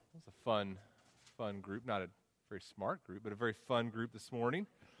fun group. Not a very smart group, but a very fun group this morning.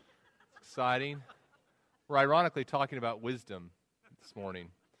 It's exciting. We're ironically talking about wisdom this morning.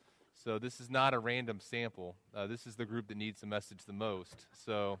 So this is not a random sample. This is the group that needs the message the most.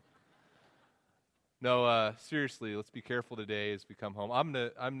 So, no, seriously, let's be careful today as we come home.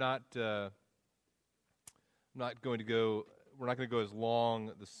 I'm not going to go. We're not going to go as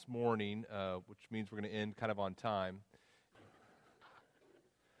long this morning, which means we're going to end kind of on time.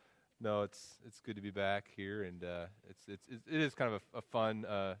 No, it's good to be back here, and it is kind of a fun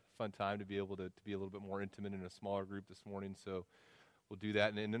time to be able to be a little bit more intimate in a smaller group this morning. So we'll do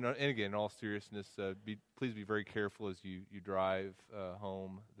that, and again, in all seriousness, please be very careful as you drive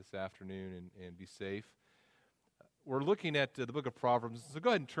home this afternoon, and be safe. We're looking at the book of Proverbs, so go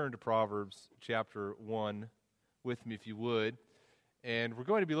ahead and turn to Proverbs chapter 1 with me if you would, and we're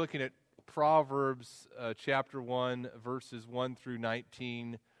going to be looking at Proverbs chapter 1, verses 1 through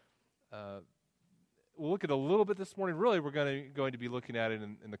 19. We'll look at a little bit this morning. Really, we're going to be looking at it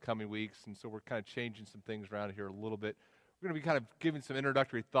in the coming weeks, and so we're kind of changing some things around here a little bit. We're going to be kind of giving some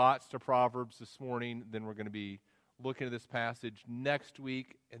introductory thoughts to Proverbs this morning. Then we're going to be looking at this passage next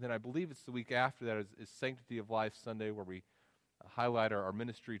week, and then I believe it's the week after that is Sanctity of Life Sunday, where we highlight our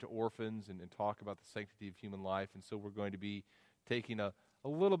ministry to orphans and talk about the sanctity of human life. And so we're going to be taking a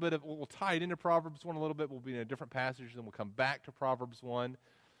little bit of, we'll tie it into Proverbs 1 a little bit. We'll be in a different passage, then we'll come back to Proverbs 1.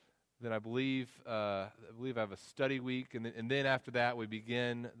 Then I believe I have a study week, and then after that we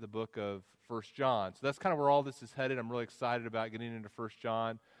begin the book of 1 John. So that's kind of where all this is headed. I'm really excited about getting into 1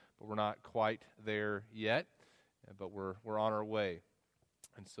 John, but we're not quite there yet. But we're on our way,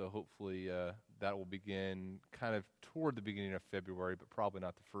 and so hopefully that will begin kind of toward the beginning of February, but probably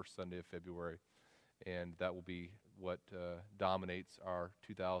not the first Sunday of February, and that will be what dominates our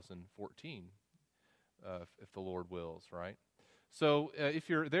 2014, if the Lord wills, right? So if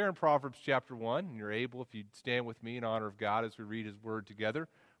you're there in Proverbs chapter 1, and you're able, if you'd stand with me in honor of God as we read His Word together,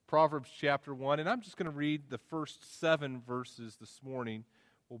 Proverbs chapter 1, and I'm just going to read the first 7 verses this morning.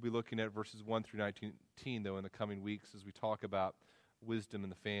 We'll be looking at verses 1 through 19, though, in the coming weeks as we talk about wisdom in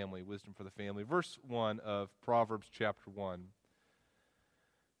the family, wisdom for the family. Verse 1 of Proverbs chapter 1.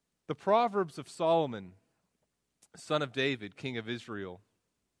 The Proverbs of Solomon, son of David, king of Israel,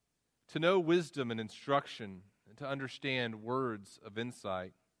 to know wisdom and instruction, and to understand words of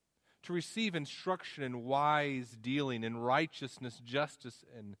insight, to receive instruction in wise dealing, in righteousness, justice,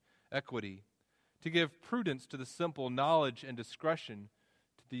 and equity, to give prudence to the simple, knowledge and discretion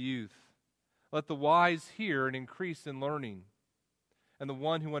to the youth. Let the wise hear and increase in learning, and the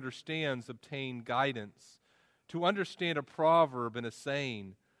one who understands obtain guidance. To understand a proverb and a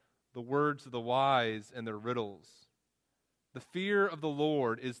saying, the words of the wise and their riddles. The fear of the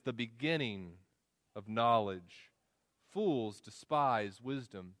Lord is the beginning of knowledge. Fools despise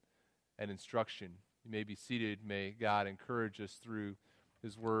wisdom and instruction. You may be seated. May God encourage us through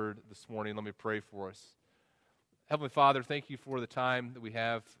His Word this morning. Let me pray for us. Heavenly Father, thank you for the time that we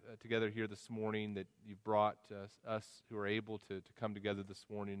have together here this morning, that you've brought us who are able to come together this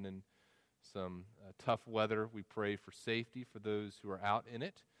morning in some tough weather. We pray for safety for those who are out in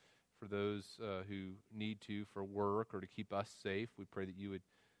it, for those who need to for work or to keep us safe. We pray that you would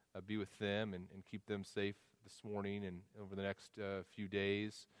be with them and keep them safe this morning and over the next few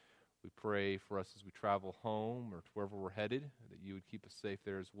days. We pray for us as we travel home or to wherever we're headed, that you would keep us safe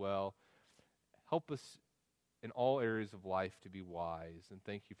there as well. Help us in all areas of life to be wise, and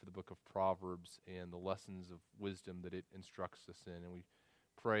thank you for the book of Proverbs and the lessons of wisdom that it instructs us in. And we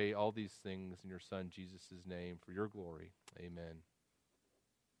pray all these things in your Son Jesus' name for your glory. Amen.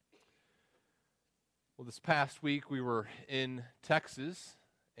 Well, this past week we were in Texas,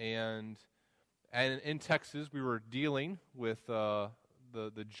 and in Texas we were dealing with the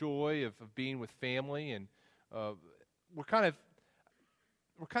joy of being with family, and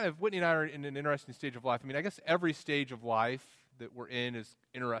Whitney and I are in an interesting stage of life. I mean, I guess every stage of life that we're in is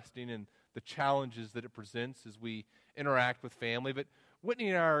interesting, and the challenges that it presents as we interact with family. But Whitney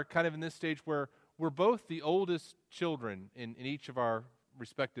and I are kind of in this stage where we're both the oldest children in each of our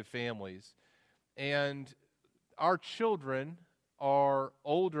respective families, and our children are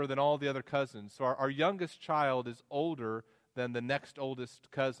older than all the other cousins. So our youngest child is older than the next oldest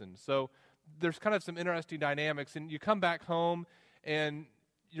cousin. So there's kind of some interesting dynamics. And you come back home and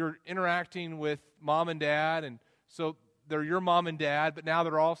you're interacting with mom and dad, and so they're your mom and dad, but now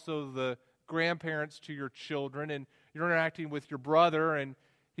they're also the grandparents to your children, and you're interacting with your brother, and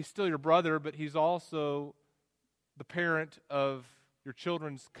he's still your brother, but he's also the parent of your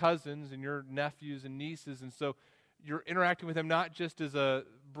children's cousins and your nephews and nieces, and so you're interacting with him not just as a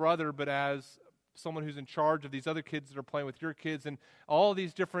brother, but as someone who's in charge of these other kids that are playing with your kids, and all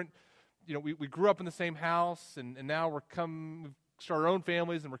these different we grew up in the same house, and now we've started our own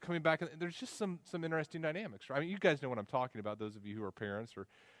families, and we're coming back. And there's just some interesting dynamics, right? I mean, you guys know what I'm talking about, those of you who are parents or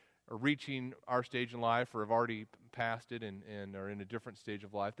reaching our stage in life or have already passed it and are in a different stage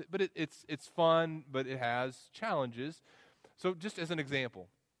of life. But it's fun, but it has challenges. So just as an example,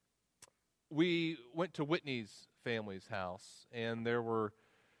 we went to Whitney's family's house, and there were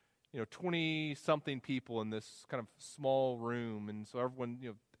 20-something people in this kind of small room, and so everyone,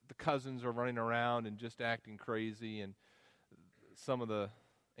 the cousins are running around and just acting crazy, and some of the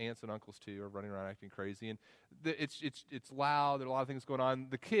aunts and uncles too are running around acting crazy, and it's loud. There are a lot of things going on.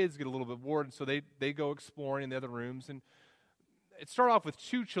 The kids get a little bit bored, and so they go exploring in the other rooms. And it started off with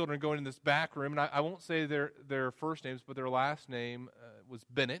two children going in this back room, and I won't say their first names, but their last name was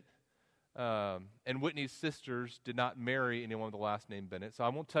Bennett. And Whitney's sisters did not marry anyone with the last name Bennett, so I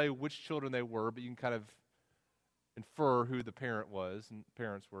won't tell you which children they were, but you can kind of infer who the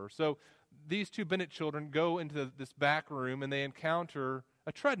parents were. So these two Bennett children go into this back room, and they encounter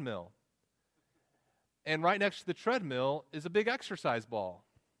a treadmill. And right next to the treadmill is a big exercise ball.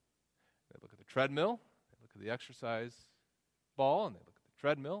 They look at the treadmill, they look at the exercise ball, and they look at the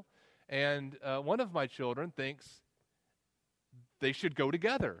treadmill. And one of my children thinks they should go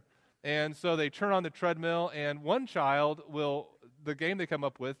together. And so they turn on the treadmill, and the game they come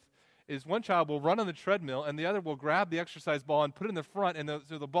up with is one child will run on the treadmill, and the other will grab the exercise ball and put it in the front, and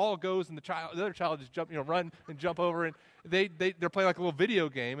so the ball goes, and the other child just run and jump over, and they're playing like a little video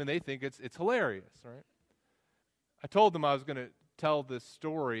game, and they think it's hilarious, right? I told them I was going to tell this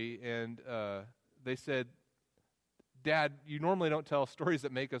story, and they said, "Dad, you normally don't tell stories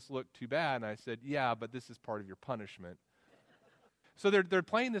that make us look too bad." And I said, "Yeah, but this is part of your punishment." So they're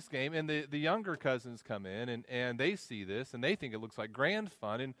playing this game, and the younger cousins come in, and they see this, and they think it looks like grand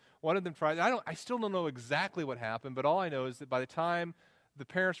fun. And one of them tries. I still don't know exactly what happened, but all I know is that by the time the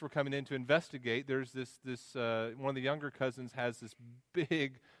parents were coming in to investigate, there's this one of the younger cousins has this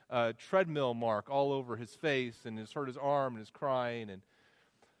big treadmill mark all over his face, and has hurt his arm, and is crying. And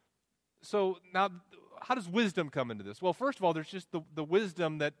so now, how does wisdom come into this? Well, first of all, there's just the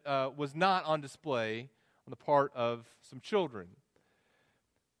wisdom that was not on display on the part of some children.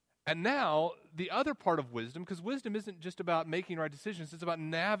 And now, the other part of wisdom, because wisdom isn't just about making right decisions, it's about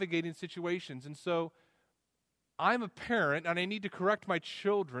navigating situations. And so, I'm a parent, and I need to correct my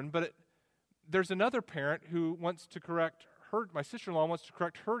children, but there's another parent who wants to correct my sister-in-law wants to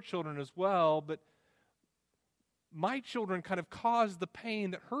correct her children as well, but my children kind of cause the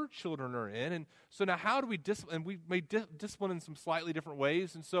pain that her children are in. And so now how do we discipline? And we may discipline in some slightly different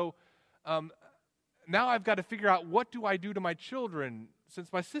ways. And so now I've got to figure out, what do I do to my children,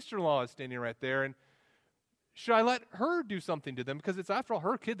 since my sister-in-law is standing right there, and should I let her do something to them? Because it's, after all,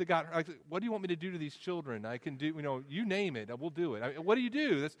 her kid that got her. What do you want me to do to these children? I can do, you name it, we'll do it. What do you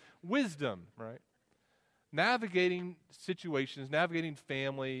do? That's wisdom, right? Navigating situations, navigating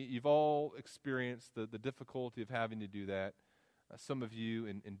family. You've all experienced the difficulty of having to do that. Some of you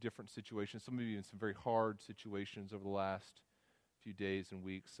in different situations, some of you in some very hard situations over the last few days and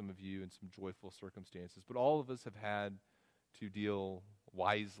weeks, some of you in some joyful circumstances. But all of us have had to deal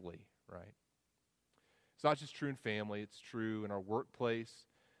wisely, right? It's not just true in family, it's true in our workplace,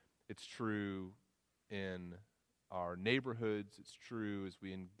 it's true in our neighborhoods, it's true as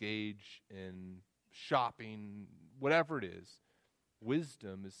we engage in shopping, whatever it is.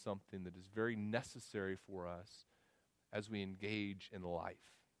 Wisdom is something that is very necessary for us as we engage in life.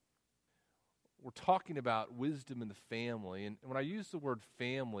 We're talking about wisdom in the family, and when I use the word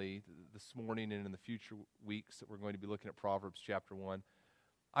family this morning and in the future weeks that we're going to be looking at Proverbs chapter 1,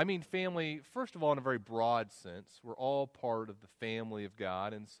 I mean family, first of all, in a very broad sense. We're all part of the family of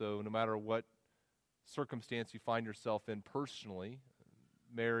God, and so no matter what circumstance you find yourself in personally,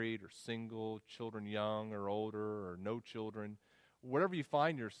 married or single, children young or older, or no children, wherever you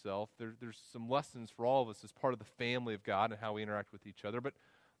find yourself, there's some lessons for all of us as part of the family of God and how we interact with each other. But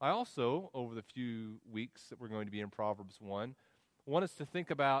I also, over the few weeks that we're going to be in Proverbs 1, want us to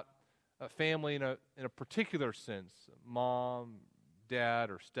think about a family in a particular sense: mom, dad,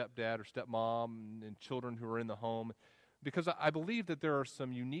 or stepmom, and children who are in the home. Because I believe that there are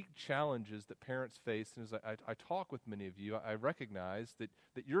some unique challenges that parents face, and as I talk with many of you, I recognize that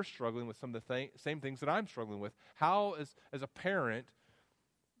you're struggling with some of the same things that I'm struggling with. How, as a parent,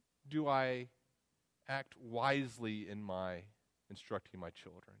 do I act wisely in my instructing my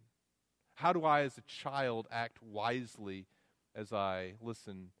children? How do I, as a child, act wisely as I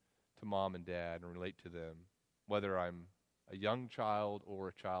listen to mom and dad and relate to them, whether I'm a young child or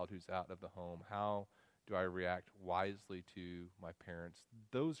a child who's out of the home? How do I react wisely to my parents?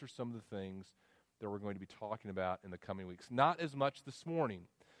 Those are some of the things that we're going to be talking about in the coming weeks. Not as much this morning,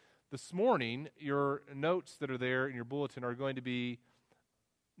 this morning, your notes that are there in your bulletin are going to be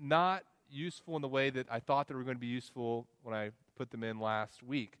not useful in the way that I thought they were going to be useful when I put them in last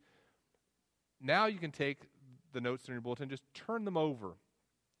week. Now you can take the notes in your bulletin, just turn them over.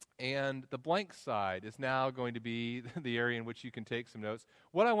 And the blank side is now going to be the area in which you can take some notes.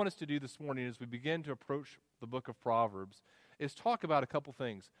 What I want us to do this morning as we begin to approach the book of Proverbs is talk about a couple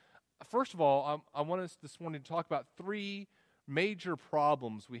things. First of all, I want us this morning to talk about three major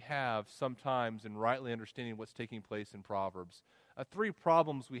problems we have sometimes in rightly understanding what's taking place in Proverbs. Three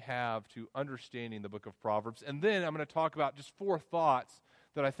problems we have to understanding the book of Proverbs. And then I'm going to talk about just four thoughts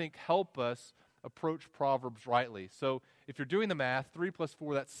that I think help us approach Proverbs rightly. So if you're doing the math, 3 plus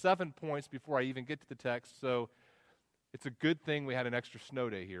 4, that's 7 points before I even get to the text. So it's a good thing we had an extra snow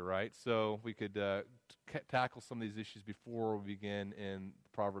day here, right? So we could tackle some of these issues before we begin in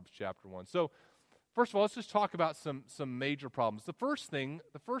Proverbs chapter 1. So first of all, let's just talk about some major problems. The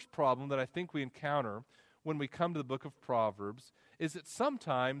first problem that I think we encounter when we come to the book of Proverbs is that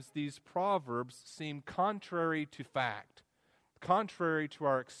sometimes these proverbs seem contrary to fact, contrary to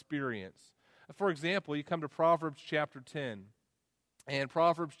our experience. For example, you come to Proverbs chapter 10, and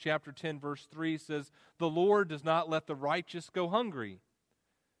Proverbs chapter 10 verse 3 says, "The Lord does not let the righteous go hungry,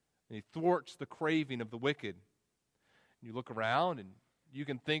 and he thwarts the craving of the wicked." And you look around, and you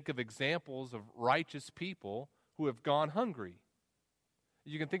can think of examples of righteous people who have gone hungry.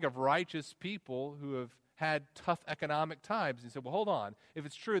 You can think of righteous people who have had tough economic times. And you say, well, hold on. If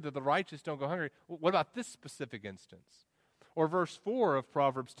it's true that the righteous don't go hungry, what about this specific instance? Or verse 4 of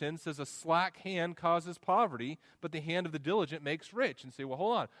Proverbs 10 says, "A slack hand causes poverty, but the hand of the diligent makes rich." And say, well,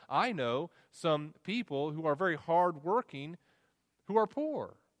 hold on. I know some people who are very hardworking who are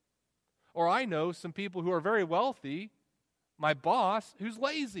poor. Or I know some people who are very wealthy, my boss, who's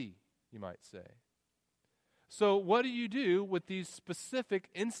lazy, you might say. So what do you do with these specific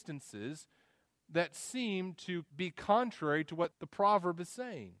instances that seem to be contrary to what the proverb is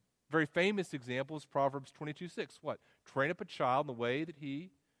saying? Very famous example is Proverbs 22:6. What? Train up a child in the way that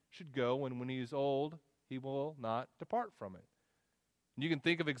he should go, and when he is old, he will not depart from it. And you can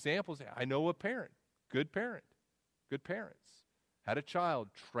think of examples. I know a parent, good parents, had a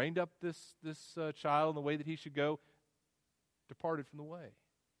child, trained up this child in the way that he should go, departed from the way.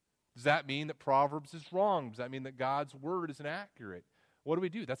 Does that mean that Proverbs is wrong? Does that mean that God's word is inaccurate? What do we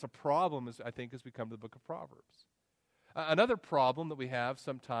do? That's a problem, I think, as we come to the book of Proverbs. Another problem that we have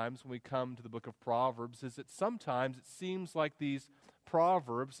sometimes when we come to the book of Proverbs is that sometimes it seems like these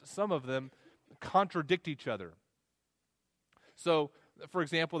proverbs, some of them contradict each other. So, for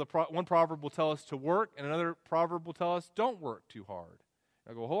example, one proverb will tell us to work, and another proverb will tell us don't work too hard.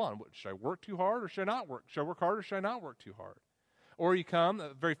 I go, hold on, should I work too hard or should I not work? Should I work hard or should I not work too hard? Or you come,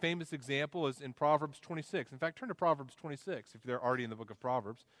 a very famous example is in Proverbs 26. In fact, turn to Proverbs 26 if they're already in the book of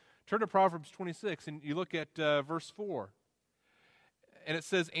Proverbs. Turn to Proverbs 26 and you look at verse 4. And it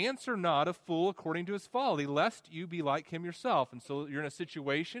says, "Answer not a fool according to his folly, lest you be like him yourself." And so you're in a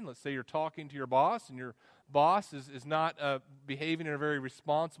situation, let's say you're talking to your boss, and your boss is not behaving in a very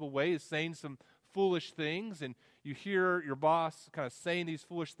responsible way, is saying some foolish things, and you hear your boss kind of saying these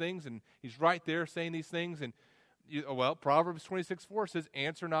foolish things, and he's right there saying these things, and Proverbs 26:4 says,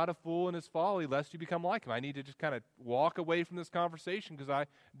 "Answer not a fool in his folly, lest you become like him." I need to just kind of walk away from this conversation because I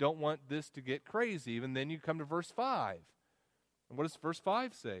don't want this to get crazy. And then you come to verse 5. And what does verse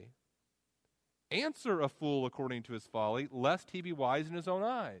 5 say? "Answer a fool according to his folly, lest he be wise in his own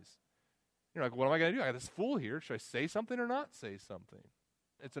eyes." You're like, what am I going to do? I got this fool here. Should I say something or not say something?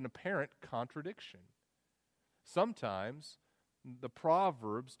 It's an apparent contradiction. Sometimes the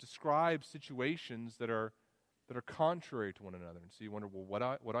Proverbs describe situations that are contrary to one another. And so you wonder, well,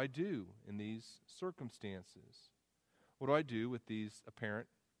 what do I do in these circumstances? What do I do with these apparent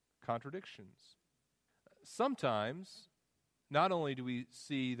contradictions? Sometimes, not only do we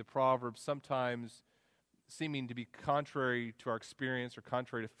see the Proverbs sometimes seeming to be contrary to our experience or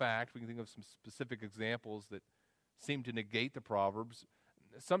contrary to fact, we can think of some specific examples that seem to negate the Proverbs.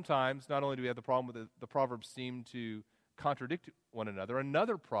 Sometimes, not only do we have the problem with the Proverbs seem to contradict one another,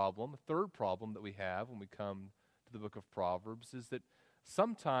 another problem, a third problem that we have when we come to the book of Proverbs is that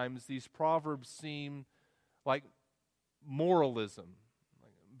sometimes these Proverbs seem like moralism,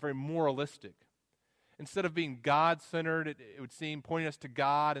 like very moralistic. Instead of being God-centered, it would seem pointing us to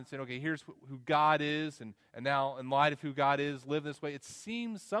God and saying, okay, here's who God is, and now in light of who God is, live this way. It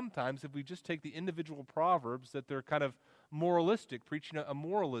seems sometimes, if we just take the individual Proverbs, that they're kind of moralistic, preaching a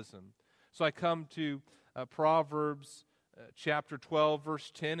moralism. So I come to Proverbs chapter 12,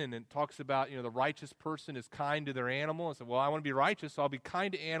 verse 10, and it talks about, the righteous person is kind to their animal. And so, well, I want to be righteous, so I'll be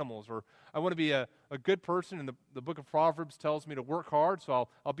kind to animals. Or I want to be a good person, and the book of Proverbs tells me to work hard, so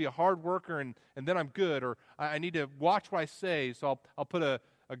I'll be a hard worker, and then I'm good. Or I need to watch what I say, so I'll put a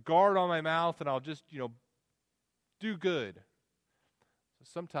guard on my mouth, and I'll just, do good. So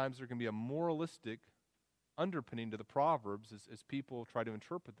sometimes there can be a moralistic underpinning to the Proverbs as people try to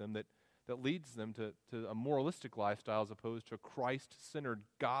interpret them that leads them to a moralistic lifestyle as opposed to a Christ-centered,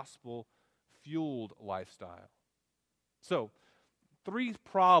 gospel-fueled lifestyle. So, 3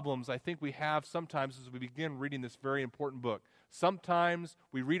 problems I think we have sometimes as we begin reading this very important book. Sometimes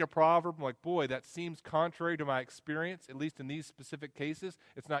we read a proverb and like, boy, that seems contrary to my experience, at least in these specific cases.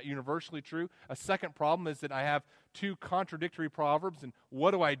 It's not universally true. A second problem is that I have 2 contradictory proverbs, and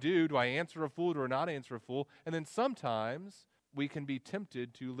what do I do? Do I answer a fool or do I not answer a fool? And then sometimes we can be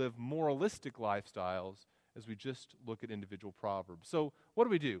tempted to live moralistic lifestyles as we just look at individual proverbs. So what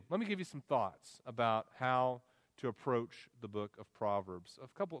do? Let me give you some thoughts about how to approach the book of Proverbs. A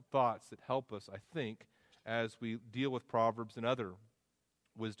couple of thoughts that help us, I think, as we deal with Proverbs and other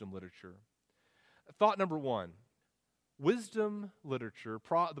wisdom literature. Thought number 1, wisdom literature,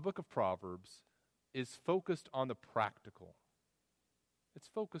 the book of Proverbs, is focused on the practical. It's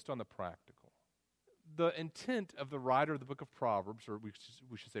focused on the practical. The intent of the writer of the book of Proverbs, or we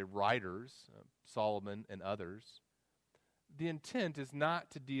should say writers, Solomon and others, the intent is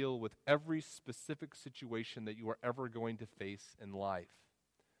not to deal with every specific situation that you are ever going to face in life.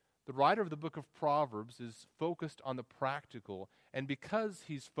 The writer of the book of Proverbs is focused on the practical, and because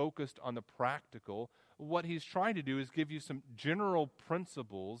he's focused on the practical, what he's trying to do is give you some general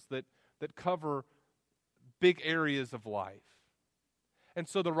principles that cover big areas of life. And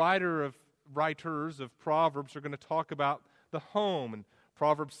so the writers of Proverbs are going to talk about the home. And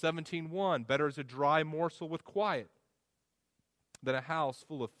Proverbs 17:1, better is a dry morsel with quiet than a house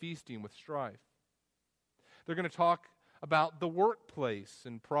full of feasting with strife. They're going to talk about the workplace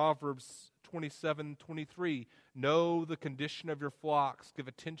in Proverbs 27:23, know the condition of your flocks, give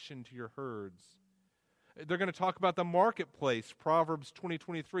attention to your herds. They're going to talk about the marketplace, Proverbs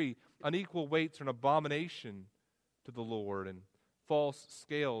 20:23, unequal weights are an abomination to the Lord, and false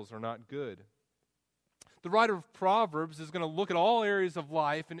scales are not good. The writer of Proverbs is going to look at all areas of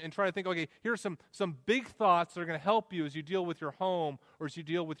life and try to think, okay, here are some big thoughts that are going to help you as you deal with your home or as you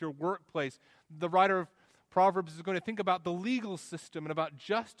deal with your workplace. The writer of Proverbs is going to think about the legal system and about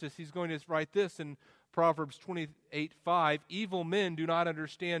justice. He's going to write this in Proverbs 28:5, evil men do not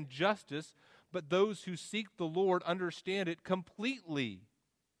understand justice, but those who seek the Lord understand it completely.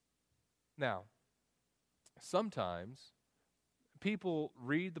 Now, sometimes people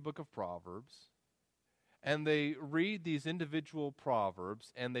read the book of Proverbs and they read these individual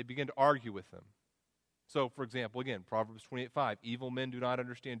proverbs and they begin to argue with them. So, for example, again, Proverbs 28:5, evil men do not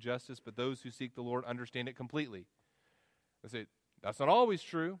understand justice, but those who seek the Lord understand it completely. I say, that's not always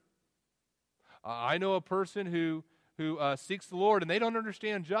true. I know a person who seeks the Lord and they don't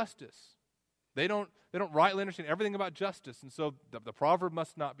understand justice. They don't rightly understand everything about justice, and so the proverb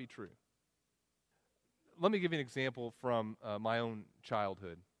must not be true. Let me give you an example from my own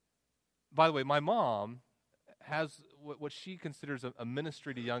childhood. By the way, my mom has what she considers a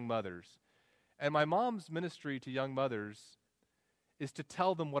ministry to young mothers. And my mom's ministry to young mothers is to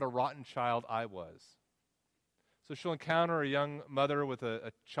tell them what a rotten child I was. So she'll encounter a young mother with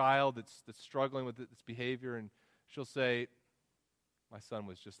a child that's struggling with its behavior, and she'll say, my son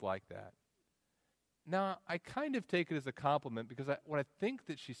was just like that. Now, I kind of take it as a compliment because what I think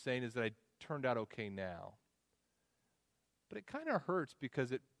that she's saying is that I turned out okay now. But it kind of hurts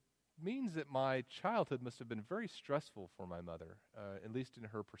because it means that my childhood must have been very stressful for my mother, at least in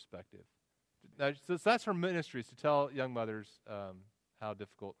her perspective. Now, so that's her ministry, is to tell young mothers how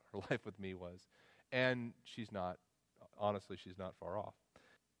difficult her life with me was. And she's not far off.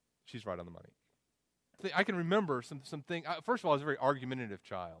 She's right on the money. I can remember something. First of all, I was a very argumentative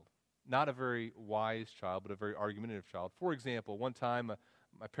child. Not a very wise child, but a very argumentative child. For example, one time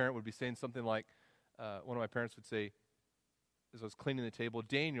my parent would be saying something like, one of my parents would say, as I was cleaning the table,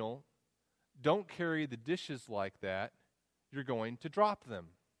 Daniel, don't carry the dishes like that. You're going to drop them.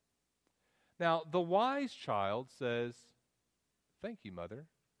 Now, the wise child says, thank you, Mother.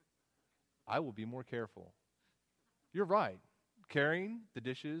 I will be more careful. You're right. Carrying the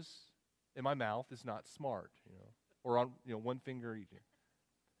dishes in my mouth is not smart, or on one finger eating.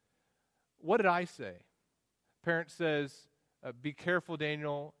 What did I say? Parent says, be careful,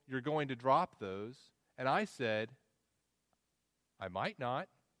 Daniel. You're going to drop those. And I said, I might not.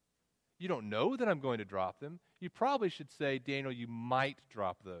 You don't know that I'm going to drop them. You probably should say, Daniel, you might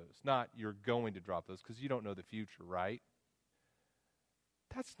drop those, not you're going to drop those, because you don't know the future, right?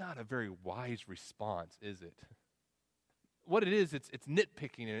 That's not a very wise response, is it? What it is, it's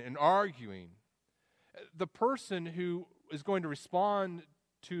nitpicking and arguing. The person who is going to respond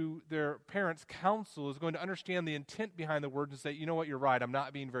to their parents' counsel is going to understand the intent behind the words and say, you know what, you're right, I'm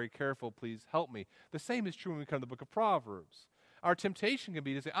not being very careful, please help me. The same is true when we come to the book of Proverbs. Our temptation can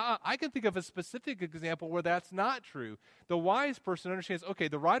be to say, I can think of a specific example where that's not true. The wise person understands, okay,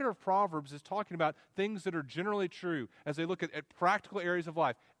 the writer of Proverbs is talking about things that are generally true as they look at practical areas of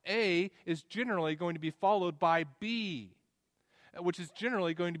life. A is generally going to be followed by B, which is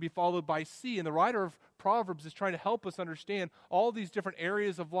generally going to be followed by C. And the writer of Proverbs is trying to help us understand all these different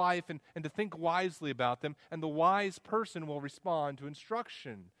areas of life and to think wisely about them. And the wise person will respond to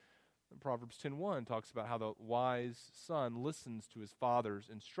instruction. And Proverbs 10:1 talks about how the wise son listens to his father's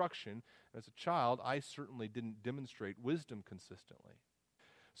instruction. As a child, I certainly didn't demonstrate wisdom consistently.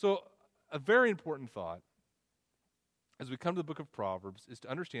 So a very important thought as we come to the book of Proverbs is to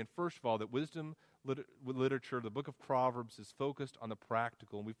understand, first of all, that wisdom literature, the book of Proverbs, is focused on the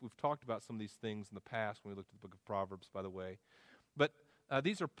practical. And we've talked about some of these things in the past when we looked at the book of Proverbs, by the way. But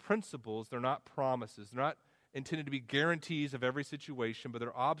these are principles. They're not promises. They're not intended to be guarantees of every situation, but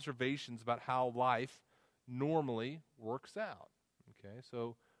they're observations about how life normally works out. Okay,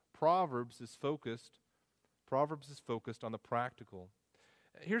 so Proverbs is focused on the practical.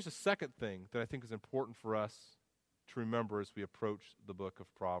 Here's a second thing that I think is important for us to remember as we approach the book of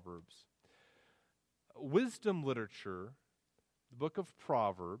Proverbs. Wisdom literature, the book of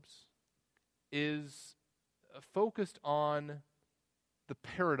Proverbs, is focused on the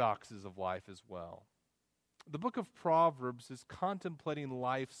paradoxes of life as well. The book of Proverbs is contemplating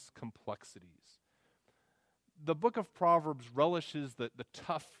life's complexities. The book of Proverbs relishes the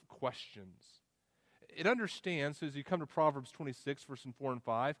tough questions. It understands, so as you come to Proverbs 26, verses 4 and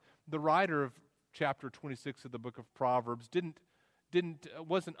 5, the writer of chapter 26 of the book of Proverbs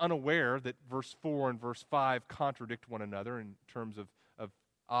wasn't unaware that verse 4 and verse 5 contradict one another in terms of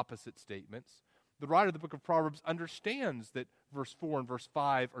opposite statements. The writer of the book of Proverbs understands that verse 4 and verse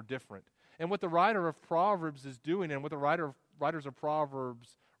 5 are different. And what the writer of Proverbs is doing, and what the writers of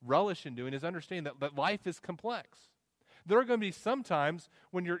Proverbs relish in doing, is understanding that life is complex. There are going to be some times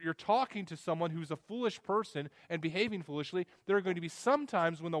when you're talking to someone who's a foolish person and behaving foolishly. There are going to be some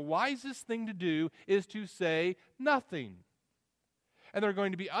times when the wisest thing to do is to say nothing. And there are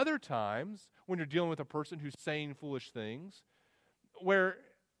going to be other times when you're dealing with a person who's saying foolish things where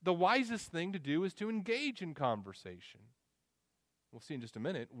the wisest thing to do is to engage in conversation. We'll see in just a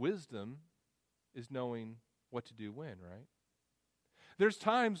minute, wisdom is knowing what to do when, right? There's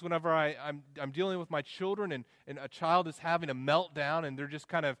times whenever I'm dealing with my children and a child is having a meltdown and they're just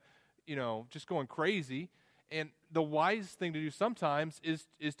kind of, just going crazy. And the wise thing to do sometimes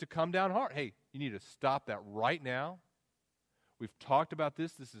is to come down hard. Hey, you need to stop that right now. We've talked about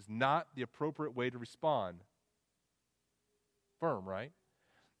this. This is not the appropriate way to respond. Firm, right?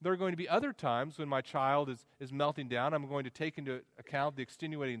 There are going to be other times when my child is melting down. I'm going to take into account the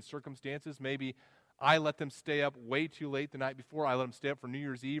extenuating circumstances. Maybe I let them stay up way too late the night before. I let them stay up for New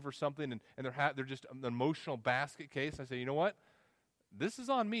Year's Eve or something, and they're just an emotional basket case. I say, you know what? This is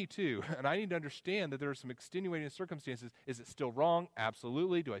on me too, and I need to understand that there are some extenuating circumstances. Is it still wrong?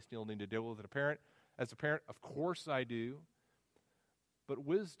 Absolutely. Do I still need to deal with it as a parent? Of course I do. But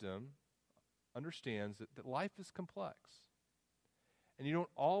wisdom understands that life is complex. And you don't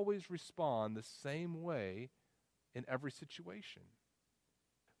always respond the same way in every situation.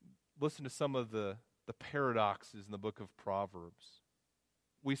 Listen to some of the paradoxes in the book of Proverbs.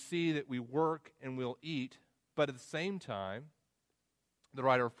 We see that we work and we'll eat, but at the same time, the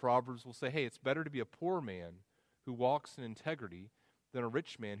writer of Proverbs will say, hey, it's better to be a poor man who walks in integrity than a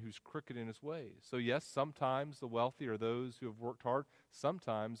rich man who's crooked in his ways. So yes, sometimes the wealthy are those who have worked hard.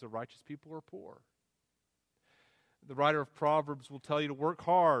 Sometimes the righteous people are poor. The writer of Proverbs will tell you to work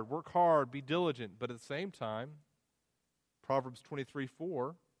hard, be diligent. But at the same time, Proverbs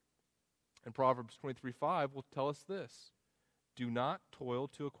 23:4 and Proverbs 23:5 will tell us this: do not toil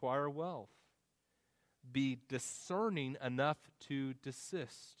to acquire wealth. Be discerning enough to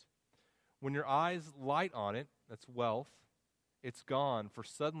desist. When your eyes light on it, that's wealth, it's gone, for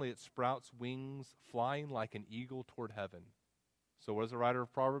suddenly it sprouts wings, flying like an eagle toward heaven. So what does the writer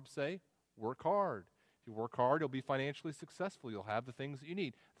of Proverbs say? Work hard. If you work hard, you'll be financially successful. You'll have the things that you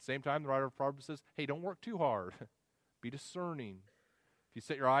need. At the same time, the writer of Proverbs says, hey, don't work too hard. Be discerning. If you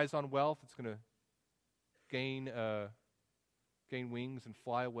set your eyes on wealth, it's going to gain wings and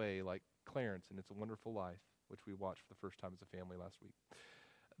fly away like Clarence in It's a Wonderful Life, which we watched for the first time as a family last week.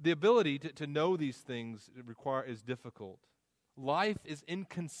 The ability to know these things is difficult. Life is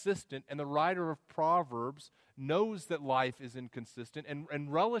inconsistent, and the writer of Proverbs knows that life is inconsistent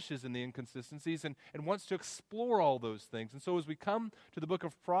and relishes in the inconsistencies and wants to explore all those things. And so as we come to the book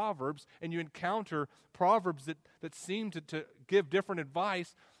of Proverbs and you encounter Proverbs that seem to give different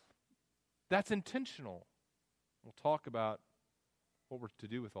advice, that's intentional. We'll talk about what we're to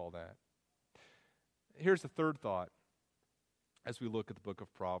do with all that. Here's the third thought as we look at the book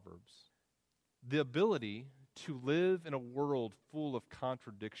of Proverbs. The ability to live in a world full of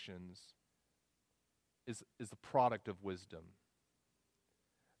contradictions is the product of wisdom.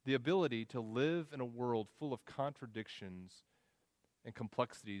 The ability to live in a world full of contradictions and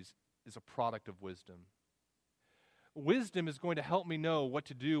complexities is a product of wisdom. Wisdom is going to help me know what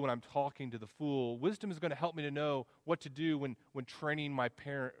to do when I'm talking to the fool. Wisdom is going to help me to know what to do when training my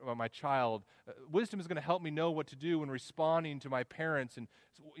child. Wisdom is going to help me know what to do when responding to my parents, and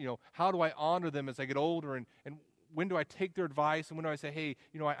how do I honor them as I get older, and when do I take their advice, and when do I say, hey,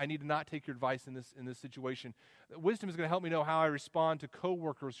 I need to not take your advice in this situation. Wisdom is going to help me know how I respond to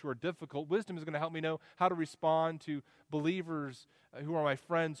coworkers who are difficult. Wisdom is going to help me know how to respond to believers who are my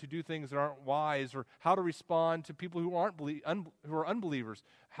friends who do things that aren't wise, or how to respond to people who who are unbelievers.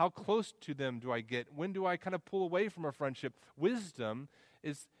 How close to them do I get? When do I kind of pull away from a friendship? Wisdom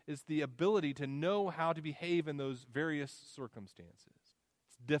is the ability to know how to behave in those various circumstances.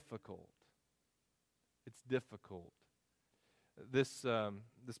 It's difficult. It's difficult. This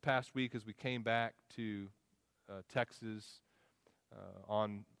past week, as we came back to Texas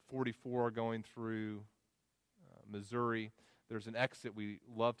on 44 going through Missouri, there's an exit we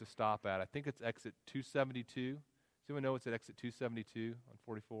love to stop at. I think it's exit 272. Does anyone know it's at exit 272 on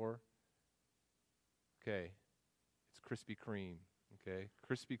 44? Okay. It's Krispy Kreme. Okay.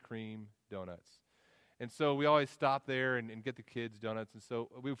 Krispy Kreme donuts. And so we always stop there and get the kids donuts. And so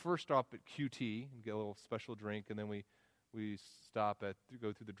we first stop at QT and get a little special drink, and then we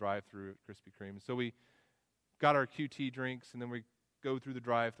go through the drive-through at Krispy Kreme. And so we got our QT drinks, and then we go through the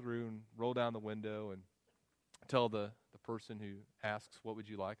drive-through and roll down the window and tell the person who asks, what would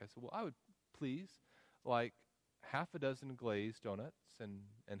you like? I said, well, I would please like half a dozen glazed donuts and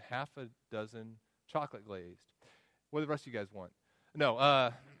half a dozen chocolate glazed. What do the rest of you guys want?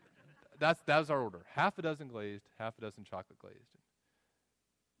 No, that was our order. Half a dozen glazed, half a dozen chocolate glazed.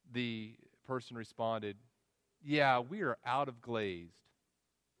 The person responded, yeah, we are out of glazed.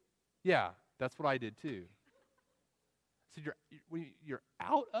 Yeah, that's what I did too. I said, you're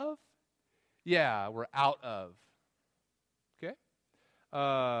out of? Yeah, we're out of. Okay.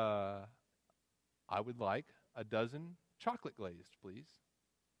 I would like a dozen chocolate glazed, please.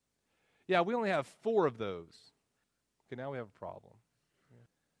 Yeah, we only have 4 of those. Okay, now we have a problem.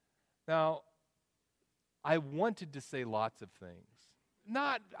 Now, I wanted to say lots of things.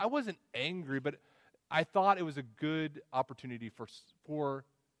 I wasn't angry, but I thought it was a good opportunity for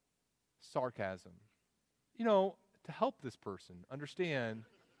sarcasm. To help this person understand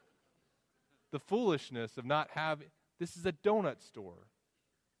the foolishness of not having, this is a donut store.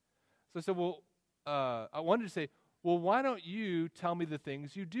 So I said, I wanted to say, well, why don't you tell me the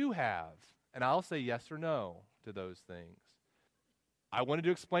things you do have? And I'll say yes or no to those things. I wanted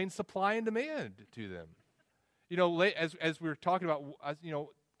to explain supply and demand to them. As we were talking about, can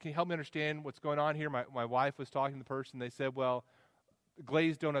you help me understand what's going on here? My wife was talking to the person. They said, well,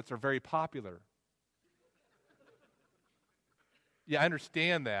 glazed donuts are very popular. Yeah, I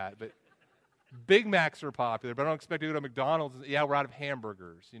understand that, but Big Macs are popular, but I don't expect you to go to McDonald's. Yeah, we're out of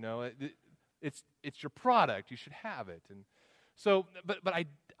hamburgers. It's your product. You should have it. And so, but I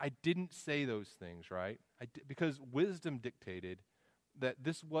didn't say those things, right? Because wisdom dictated that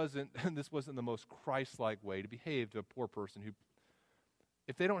this wasn't the most Christ-like way to behave to a poor person who,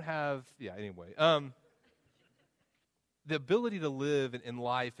 if they don't have, anyway. The ability to live in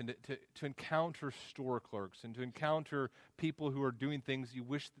life and to encounter store clerks and to encounter people who are doing things you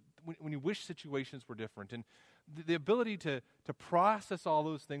wish, when you wish situations were different, and the ability to process all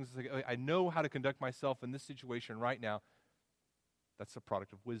those things, like, I know how to conduct myself in this situation right now, that's a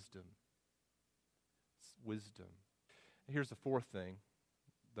product of wisdom. It's wisdom. And here's the fourth thing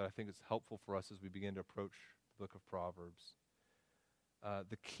that I think is helpful for us as we begin to approach the book of Proverbs.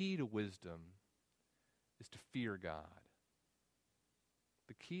 The key to wisdom is to fear God.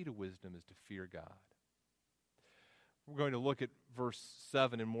 The key to wisdom is to fear God. We're going to look at verse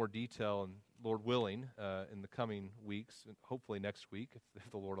 7 in more detail, and Lord willing, in the coming weeks, and hopefully next week,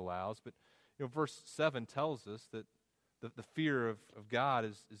 if the Lord allows. But verse 7 tells us that the fear of God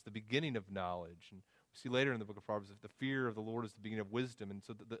is the beginning of knowledge. And we see later in the book of Proverbs that the fear of the Lord is the beginning of wisdom. And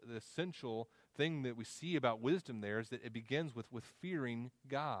so the essential thing that we see about wisdom there is that it begins with fearing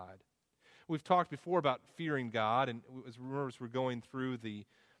God. We've talked before about fearing God, and as we're going through the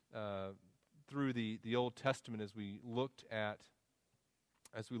Old Testament as we looked at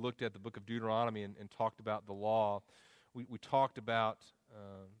the book of Deuteronomy and talked about the law, we talked about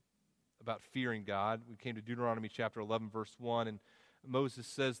fearing God. We came to Deuteronomy chapter 11, verse 1, and Moses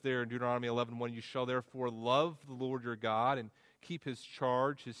says there in Deuteronomy 11:1, "You shall therefore love the Lord your God and keep his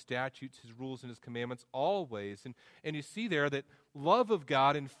charge, his statutes, his rules, and his commandments always." And you see there that love of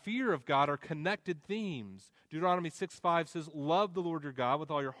God and fear of God are connected themes. Deuteronomy 6:5 says, "Love the Lord your God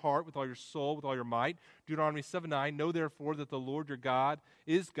with all your heart, with all your soul, with all your might." Deuteronomy 7:9, "Know therefore that the Lord your God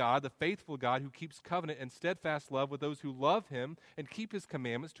is God, the faithful God who keeps covenant and steadfast love with those who love him and keep his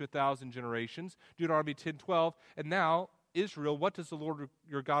commandments to 1,000 generations." Deuteronomy 10:12, "And now, Israel, what does the Lord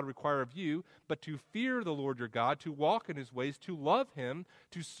your God require of you but to fear the Lord your God, to walk in his ways, to love him,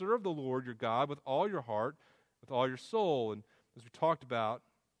 to serve the Lord your God with all your heart, with all your soul." And as we talked about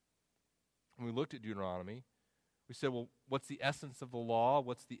when we looked at Deuteronomy, we said, well, what's the essence of the law?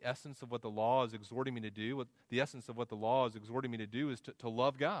 What's the essence of what the law is exhorting me to do? The essence of what the law is exhorting me to do is to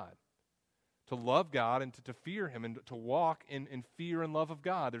love God. To love God and to fear him and to walk in fear and love of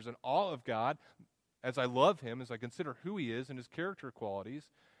God. There's an awe of God as I love him, as I consider who he is and his character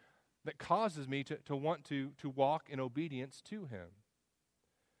qualities, that causes me to want to walk in obedience to him.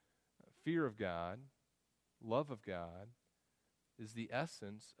 Fear of God, love of God, is the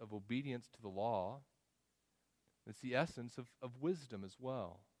essence of obedience to the law. It's the essence of wisdom as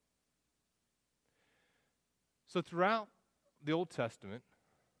well. So throughout the Old Testament,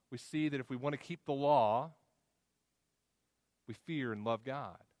 we see that if we want to keep the law, we fear and love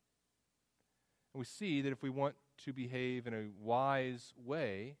God. And we see that if we want to behave in a wise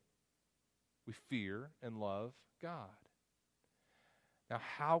way, we fear and love God. Now,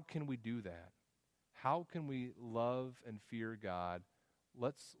 how can we do that? How can we love and fear God?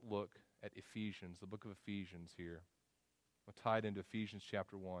 Let's look at Ephesians, the book of Ephesians here. We'll tie it into Ephesians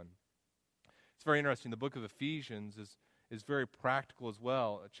chapter 1. It's very interesting. The book of Ephesians is very practical as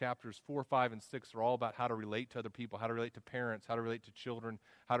well. Chapters 4, 5, and 6 are all about how to relate to other people, how to relate to parents, how to relate to children,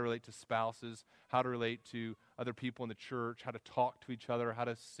 how to relate to spouses, how to relate to other people in the church, how to talk to each other, how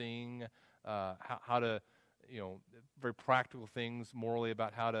to sing, how to, very practical things morally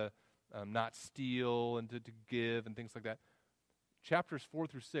about how to not steal and to give and things like that. Chapters 4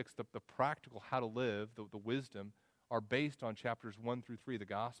 through 6, the practical how to live, the wisdom, are based on chapters 1 through 3, the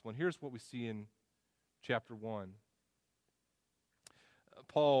gospel. And here's what we see in chapter 1.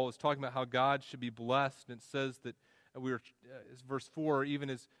 Paul is talking about how God should be blessed, and it says that verse 4, even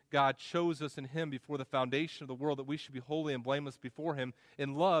as God chose us in him before the foundation of the world, that we should be holy and blameless before him.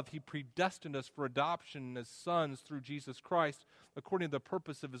 In love, he predestined us for adoption as sons through Jesus Christ, according to the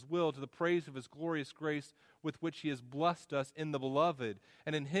purpose of his will, to the praise of his glorious grace with which he has blessed us in the beloved.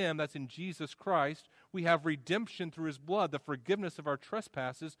 And in him, that's in Jesus Christ, we have redemption through his blood, the forgiveness of our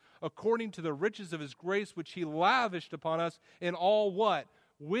trespasses, according to the riches of his grace, which he lavished upon us in all what?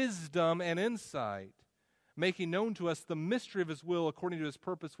 Wisdom and insight, making known to us the mystery of his will according to his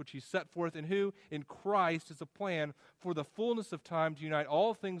purpose, which he set forth in who? In Christ, is a plan for the fullness of time to unite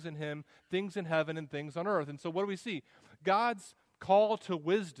all things in him, things in heaven and things on earth. And so what do we see? God's call to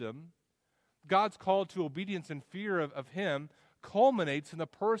wisdom, God's call to obedience and fear of him culminates in the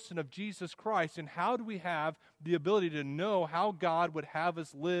person of Jesus Christ. And how do we have the ability to know how God would have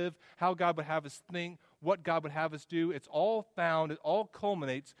us live, how God would have us think, what God would have us do? It's all found, it all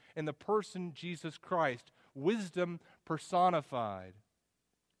culminates in the person Jesus Christ. Wisdom personified.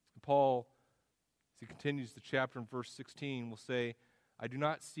 Paul, as he continues the chapter in verse 16, will say, "I do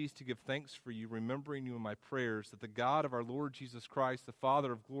not cease to give thanks for you, remembering you in my prayers, that the God of our Lord Jesus Christ, the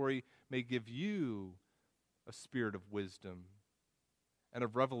Father of glory, may give you a spirit of wisdom and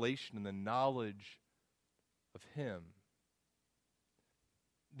of revelation in the knowledge of him."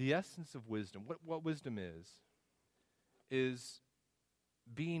 The essence of wisdom, what wisdom is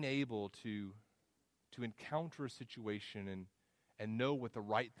being able to encounter a situation and know what the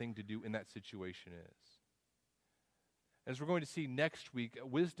right thing to do in that situation is. As we're going to see next week,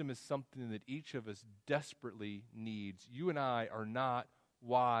 wisdom is something that each of us desperately needs. You and I are not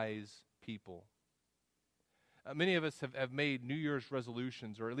wise people. Many of us have made New Year's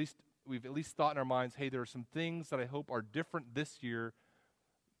resolutions, or we've at least thought in our minds, hey, there are some things that I hope are different this year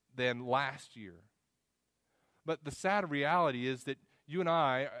than last year. But the sad reality is that you and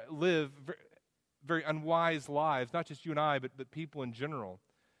I live very, very unwise lives, not just you and I, but people in general.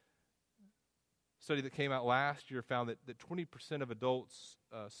 A study that came out last year found that 20% of adults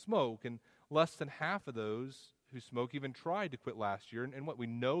smoke, and less than half of those who smoke even tried to quit last year, and what we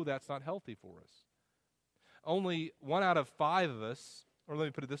know that's not healthy for us. Only 1 out of 5 of us, or let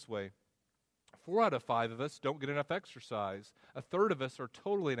me put it this way, 4 out of 5 of us don't get enough exercise. A third of us are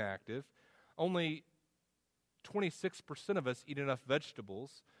totally inactive. Only 26% of us eat enough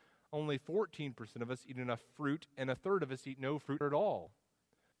vegetables. Only 14% of us eat enough fruit, and a third of us eat no fruit at all.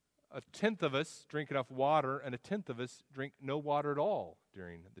 A tenth of us drink enough water, and a tenth of us drink no water at all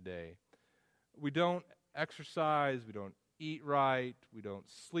during the day. We don't exercise, we don't eat right, we don't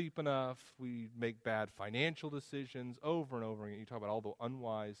sleep enough, we make bad financial decisions over and over again. You talk about all the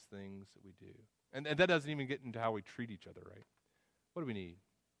unwise things that we do. And that doesn't even get into how we treat each other, right? What do we need?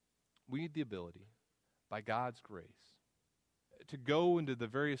 We need the ability, by God's grace, to go into the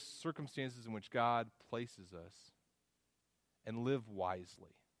various circumstances in which God places us and live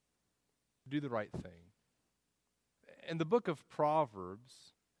wisely, do the right thing. And the book of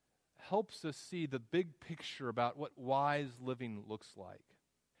Proverbs helps us see the big picture about what wise living looks like.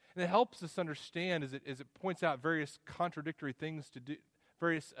 And it helps us understand as it points out various contradictory things to do,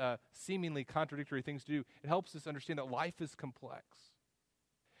 various seemingly contradictory things to do. It helps us understand that life is complex.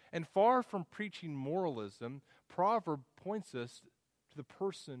 And far from preaching moralism, Proverb points us to the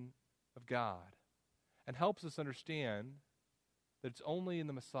person of God and helps us understand that it's only in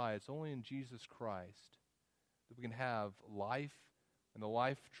the Messiah, it's only in Jesus Christ that we can have life and the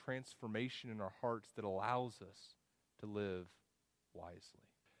life transformation in our hearts that allows us to live wisely.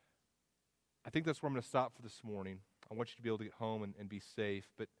 I think that's where I'm going to stop for this morning. I want you to be able to get home and be safe,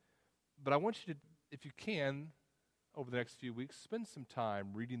 but I want you to, if you can, over the next few weeks, spend some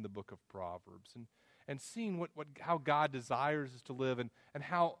time reading the book of Proverbs and seeing how God desires us to live and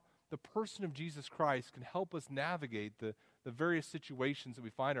how the person of Jesus Christ can help us navigate the various situations that we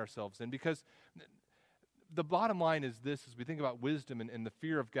find ourselves in. Because the bottom line is this, as we think about wisdom and the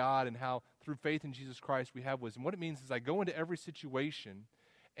fear of God and how through faith in Jesus Christ we have wisdom. What it means is I go into every situation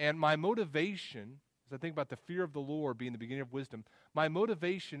and my motivation, as I think about the fear of the Lord being the beginning of wisdom, my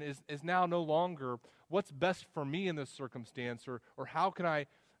motivation is now no longer what's best for me in this circumstance or how can I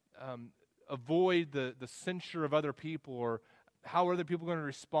avoid the censure of other people, or how are other people going to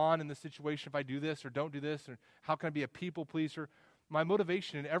respond in this situation if I do this or don't do this, or how can I be a people pleaser. My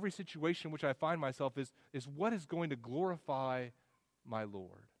motivation in every situation in which I find myself is what is going to glorify my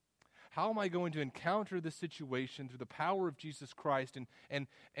Lord. How am I going to encounter this situation through the power of Jesus Christ and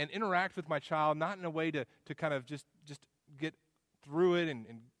interact with my child, not in a way to kind of just get through it and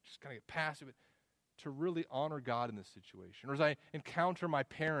just kind of get past it, but to really honor God in this situation. Or as I encounter my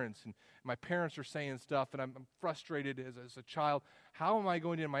parents and my parents are saying stuff and I'm frustrated as a child, how am I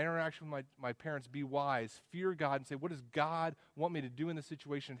going to, in my interaction with my parents, be wise, fear God, and say, what does God want me to do in this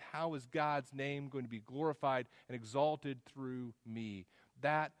situation? How is God's name going to be glorified and exalted through me?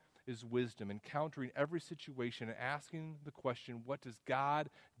 That is wisdom, encountering every situation and asking the question, what does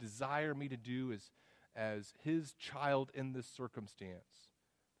God desire me to do as his child in this circumstance?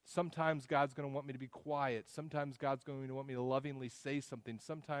 Sometimes God's going to want me to be quiet. Sometimes God's going to want me to lovingly say something.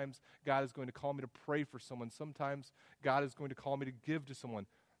 Sometimes God is going to call me to pray for someone. Sometimes God is going to call me to give to someone.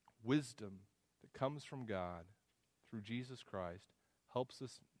 Wisdom that comes from God through Jesus Christ helps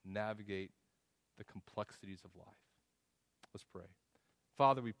us navigate the complexities of life. Let's pray.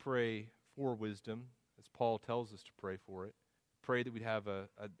 Father, we pray for wisdom, as Paul tells us to pray for it. Pray that we'd have a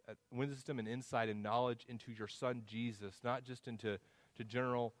wisdom and insight and knowledge into your Son, Jesus, not just into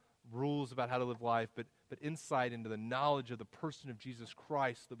general rules about how to live life, but insight into the knowledge of the person of Jesus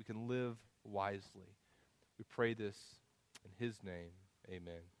Christ so that we can live wisely. We pray this in his name.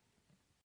 Amen.